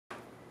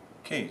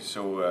Okay,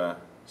 so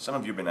some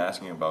of you have been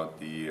asking about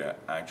the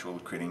actual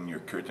creating your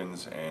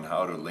curtains and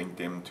how to link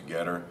them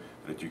together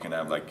so that you can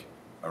have like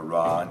a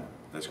rod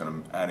that's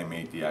going to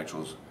animate the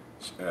actual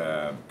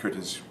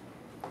curtains,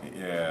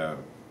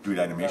 do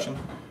the animation.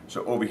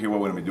 So over here what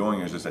we're going to be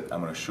doing is just that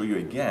I'm going to show you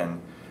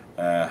again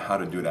how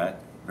to do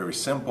that. Very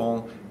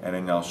simple, and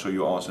then I'll show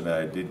you also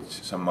that I did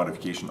some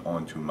modification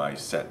onto my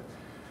set.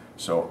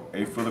 So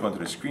if we look onto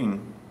the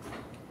screen,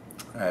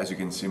 as you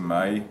can see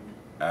my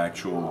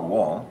actual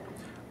wall,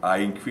 I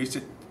increased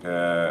it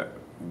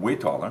way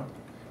taller,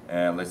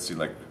 and let's see,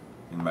 like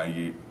in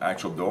my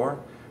actual door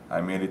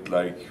I made it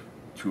like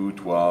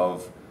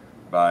 212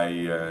 by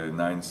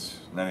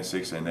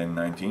 96 and then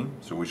 19,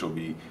 so which will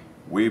be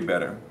way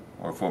better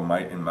or for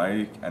in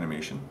my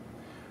animation.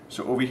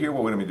 So over here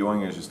what we're going to be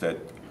doing is just that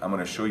I'm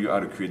going to show you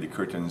how to create the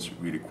curtains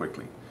really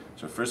quickly.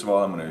 So first of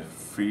all I'm going to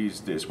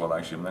freeze this. Well,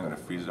 actually I'm not going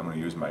to freeze it, I'm going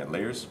to use my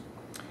layers,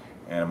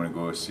 and I'm going to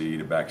go see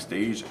the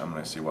backstage. I'm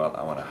going to say, well,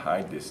 I want to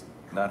hide this,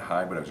 not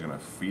hide, but I was going to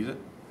freeze it,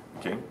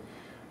 okay?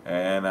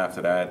 And after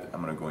that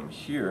I'm going to go in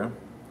here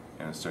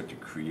and start to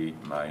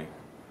create my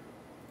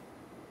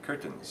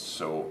curtains.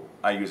 So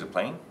I use a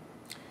plane,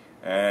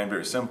 and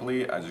very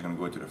simply I'm just going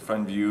to go to the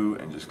front view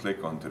and just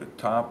click onto the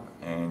top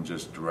and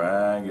just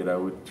drag it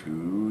out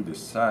to the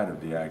side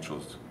of the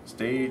actual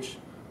stage,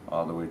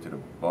 all the way to the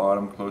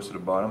bottom, close to the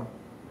bottom,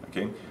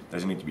 okay?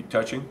 Doesn't need to be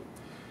touching.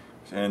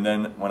 And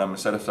then when I'm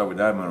set up with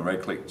that, I'm going to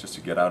right click just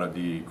to get out of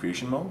the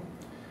creation mode.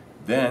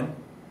 Then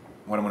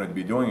what I'm going to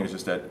be doing is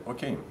just that,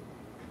 okay,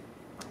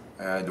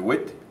 the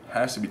width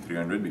has to be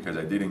 300 because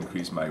I did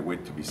increase my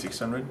width to be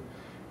 600.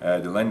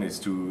 The length is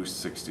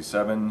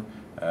 267.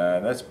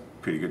 That's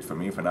pretty good for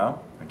me for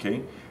now,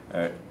 okay?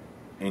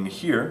 In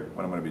here,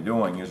 what I'm going to be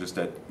doing is just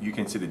that you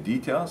can see the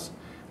details.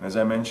 And as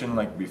I mentioned,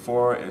 like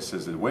before, it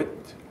says the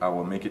width. I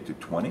will make it to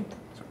 20,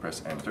 so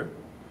press enter.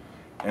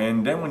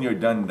 And then when you're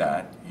done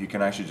that, you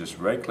can actually just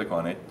right click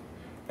on it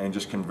and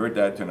just convert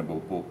that to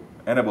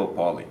editable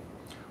poly.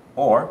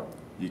 Or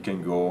you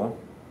can go,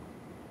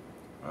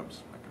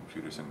 oops, my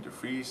computer's into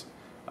freeze.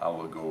 I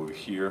will go over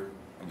here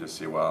and just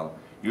say, well,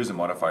 use the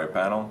modifier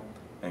panel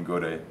and go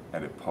to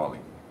edit poly.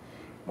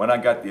 When I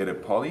got the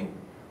edit poly,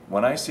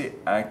 when I say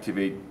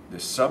activate the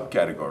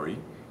subcategory,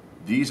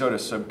 these are the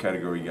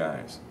subcategory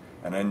guys.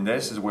 And then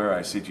this is where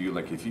I say to you,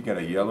 like if you get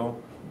a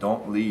yellow,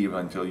 don't leave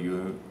until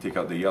you take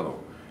out the yellow.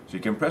 So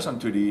you can press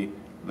onto the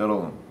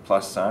little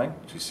plus sign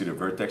to see the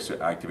vertex,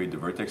 to activate the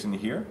vertex in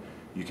here.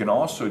 You can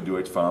also do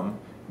it from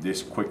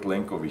this quick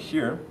link over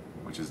here,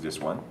 which is this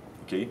one,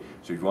 okay?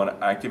 So if you want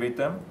to activate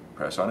them,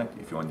 press on it.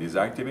 If you want to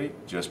deactivate,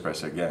 just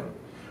press again.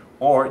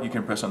 Or you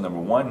can press on number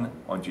 1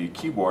 onto your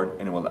keyboard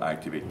and it will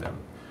activate them.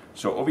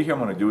 So over here I'm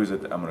going to do is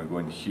that I'm going to go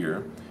in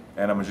here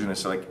and I'm just going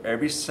to select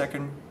every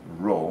second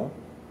row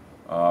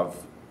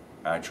of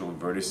actual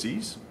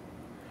vertices,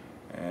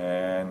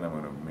 and I'm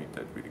going to make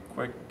that really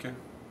quick.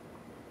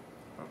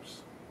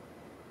 Oops,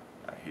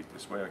 I hate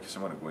this way. Okay, so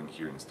I'm going to go in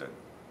here instead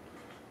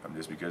of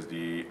this because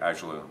the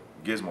actual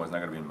gizmo is not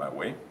going to be in my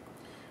way.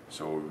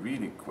 So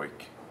really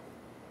quick,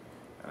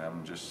 and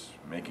I'm just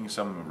making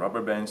some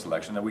rubber band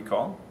selection that we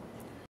call.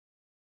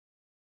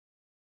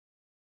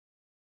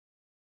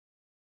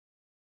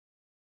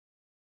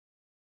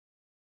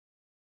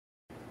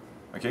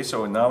 Okay,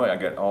 so now I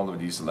got all of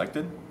these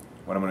selected.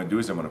 What I'm going to do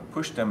is I'm going to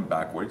push them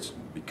backwards,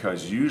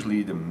 because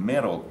usually the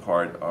middle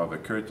part of the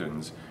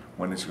curtains,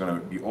 when it's going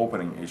to be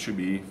opening, it should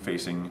be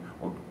facing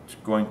or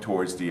going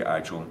towards the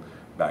actual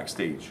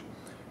backstage.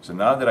 So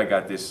now that I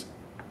got this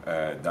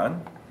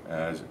done,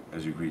 as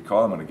you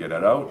recall, I'm going to get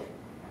it out.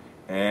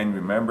 And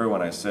remember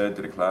when I said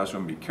to the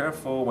classroom, be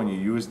careful when you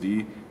use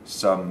the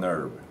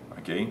subnerb.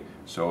 Okay,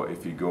 so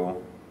if you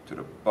go to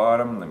the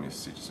bottom, let me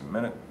see just a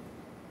minute.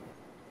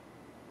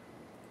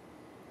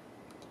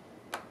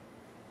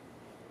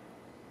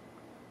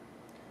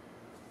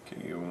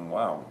 Okay,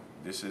 wow,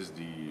 this is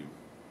the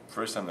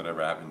first time that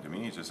ever happened to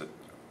me. It's just that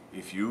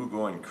if you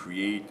go and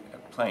create a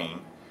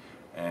plane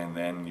and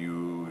then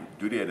you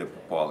do the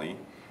edit poly,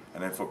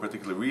 and then for a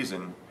particular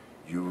reason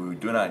you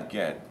do not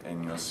get,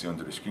 and you'll see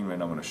onto the screen right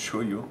now, I'm going to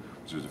show you,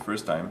 which is the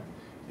first time,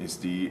 is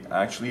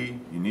actually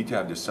you need to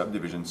have the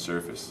subdivision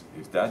surface.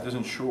 If that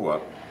doesn't show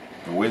up,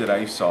 the way that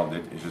I solved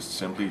it is just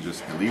simply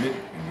just delete it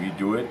and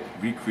redo it,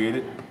 recreate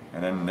it,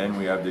 and then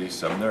we have the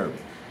subnerb.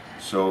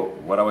 So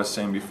what I was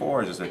saying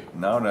before is just that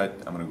now that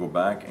I'm going to go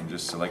back and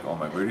just select all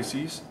my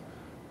vertices,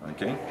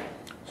 okay?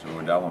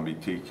 So that won't be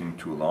taking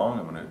too long.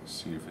 I'm going to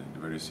see if the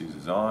vertices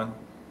is on,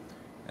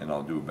 and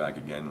I'll do it back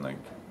again, like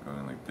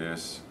going like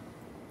this.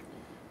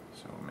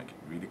 So make it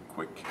really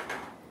quick.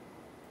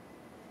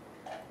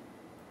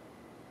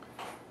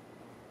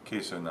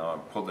 Okay, so now I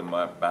pull them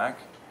back,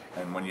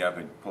 and when you have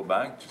it pulled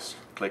back, just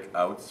click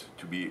out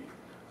to be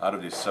out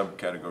of the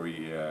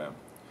subcategory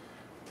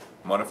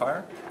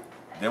modifier.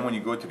 Then when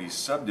you go to the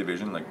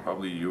subdivision, like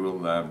probably you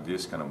will have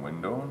this kind of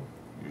window.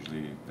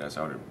 Usually that's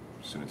how the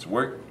students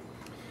work.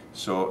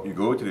 So you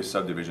go to the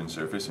subdivision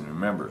surface, and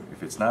remember,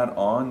 if it's not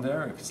on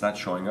there, if it's not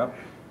showing up,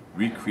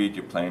 recreate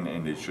your plane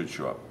and it should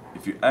show up.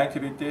 If you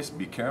activate this,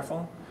 be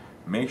careful,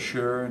 make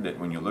sure that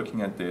when you're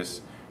looking at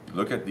this, you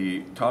look at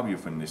the top view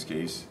in this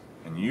case,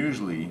 and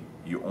usually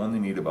you only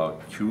need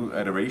about 2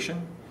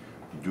 iterations.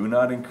 Do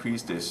not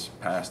increase this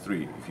past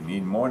 3. If you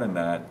need more than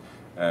that,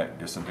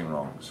 there's something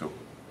wrong. So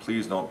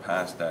please don't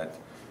pass that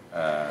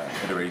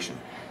iteration.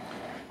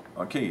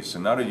 Okay, so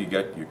now that you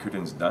get your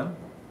curtains done,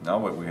 now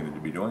what we're going to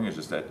be doing is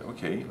just that,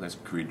 okay, let's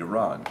create the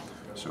rod.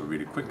 So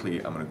really quickly,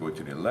 I'm going to go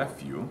to the left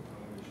view,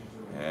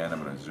 and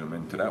I'm going to zoom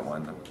into that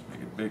one,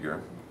 make it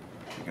bigger.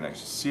 You can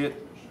actually see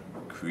it,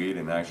 create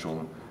an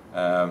actual,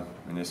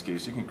 in this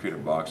case, you can create a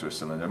box or a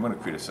cylinder. I'm going to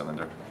create a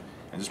cylinder,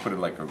 and just put it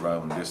like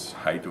around this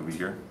height over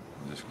here,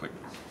 and just click.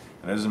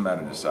 And it doesn't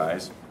matter the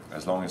size,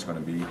 as long as it's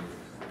going to be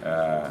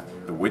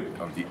the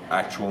width of the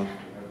actual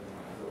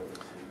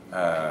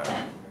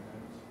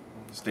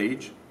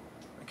stage.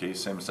 Okay,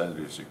 same size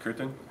as your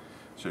curtain.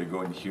 So you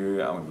go in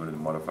here, I'm going to go to the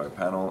modifier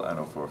panel. I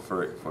know for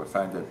a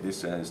fact that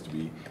this has to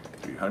be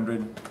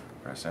 300,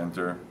 press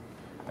enter,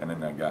 and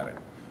then I got it.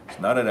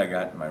 So now that I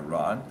got my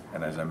rod,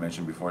 and as I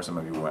mentioned before, some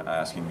of you were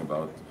asking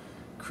about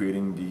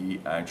creating the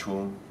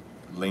actual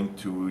link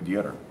to the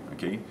other.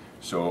 Okay,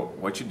 so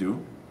what you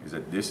do is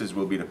that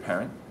will be the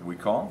parent, we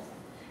call,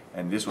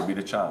 and this will be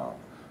the child.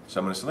 So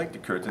I'm going to select the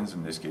curtains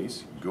in this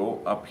case,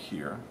 go up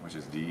here, which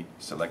is the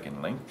select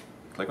and link,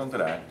 click onto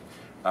that.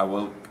 I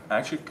will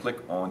actually click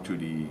onto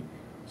the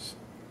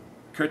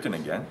curtain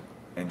again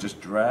and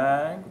just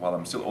drag while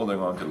I'm still holding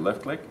on to the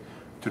left click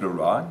to the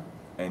rod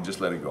and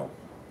just let it go.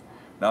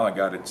 Now I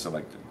got it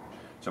selected.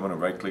 So I'm going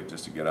to right click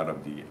just to get out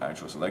of the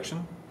actual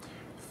selection.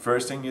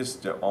 First thing is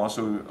to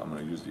also, I'm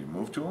going to use the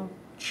move tool,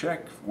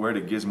 check where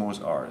the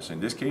gizmos are. So in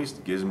this case,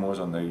 the gizmos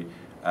on the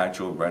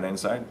actual right hand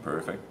side,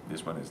 perfect.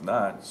 This one is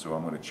not, so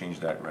I'm going to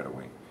change that right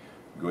away.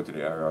 Go to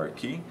the RR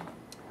key,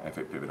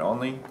 F8 pivot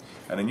only,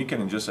 and then you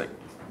can just like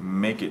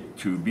make it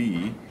to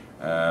be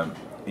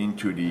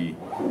into the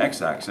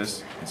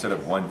x-axis. Instead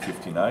of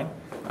 159,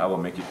 I will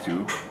make it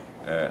to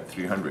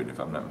 300 if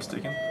I'm not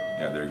mistaken.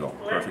 Yeah, there you go,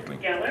 perfectly.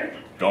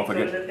 Don't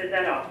forget to take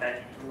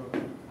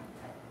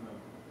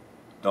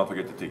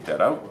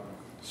that out.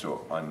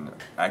 So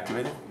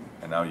unactivate it,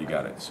 and now you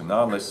got it. So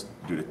now let's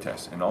do the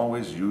test, and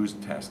always use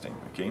testing.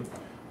 Okay,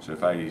 so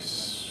if I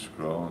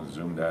scroll,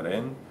 zoom that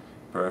in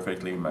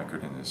perfectly, my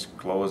curtain is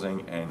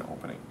closing and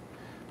opening.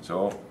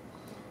 So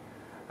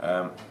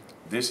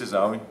this is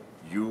how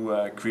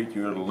you create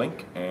your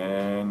link,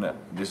 and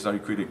this is how you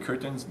create the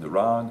curtains, the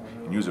rod,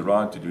 and use the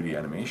rod to do the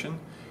animation.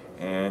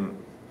 And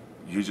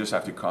you just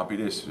have to copy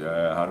this,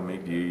 how to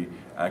make the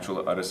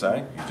actual other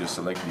side. You just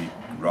select the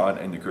rod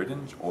and the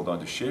curtains, hold on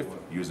to shift,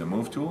 use the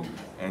move tool,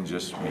 and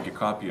just make a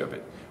copy of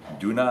it.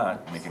 Do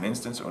not make an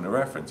instance on the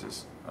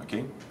references.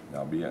 Okay,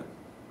 that'll be it.